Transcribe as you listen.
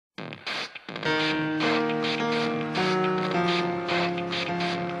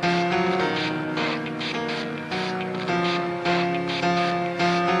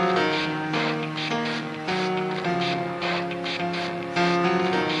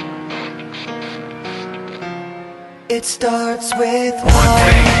It starts with one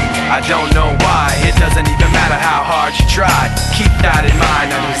thing, I don't know why. It doesn't even matter how hard you try. Keep that in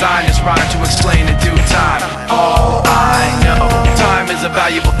mind. I designed this rhyme to explain in due time. All I know, time is a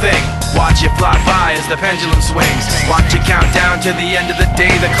valuable thing. Watch it fly by as the pendulum swings. Watch it count down to the end of the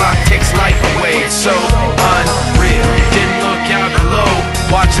day. The clock takes life away. It's so unreal. Didn't look out below.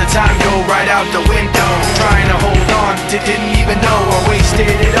 Watch the time go right out the window. Trying to hold on, didn't even know I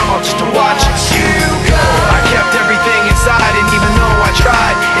wasted it all just to watch you go. I kept everything inside, and even though I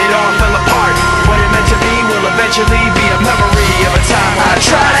tried, it all fell apart. What it meant to be will eventually be a memory of a time when I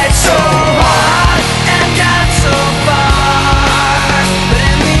tried so hard and got so far, but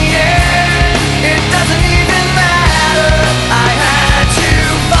in the end, it doesn't even matter. I had to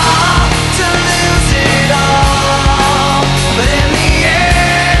fall to lose it all, but in the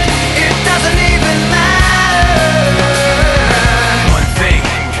end, it doesn't even matter. One thing,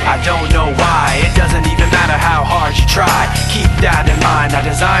 I don't know why. It doesn't even matter how hard you try. Keep that in mind. I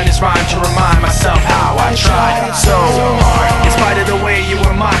designed this rhyme to remind myself how I tried so hard. In spite of the way you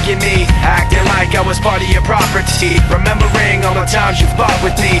were mocking me, acting like I was part of your property, remembering all the times you fought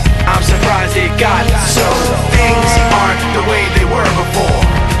with me, I'm surprised it got so. Things aren't the way they were before.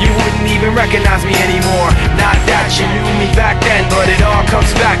 You wouldn't even recognize me anymore. Not that you knew me back then, but it all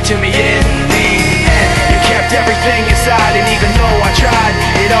comes back to me in the end. You kept everything inside, and even though I tried,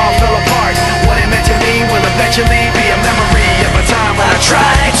 it all fell apart. What it meant to me will eventually be a memory of a time when I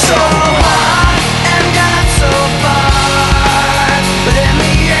tried so hard and got so far, but in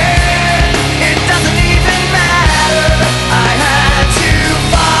the end, it doesn't even matter. I had to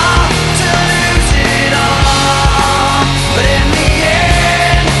fall to lose it all, but in the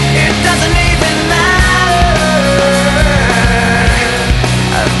end, it doesn't even matter.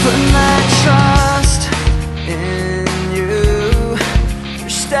 I put my trust in you,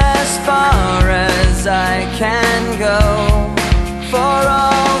 pushed as far as I can go.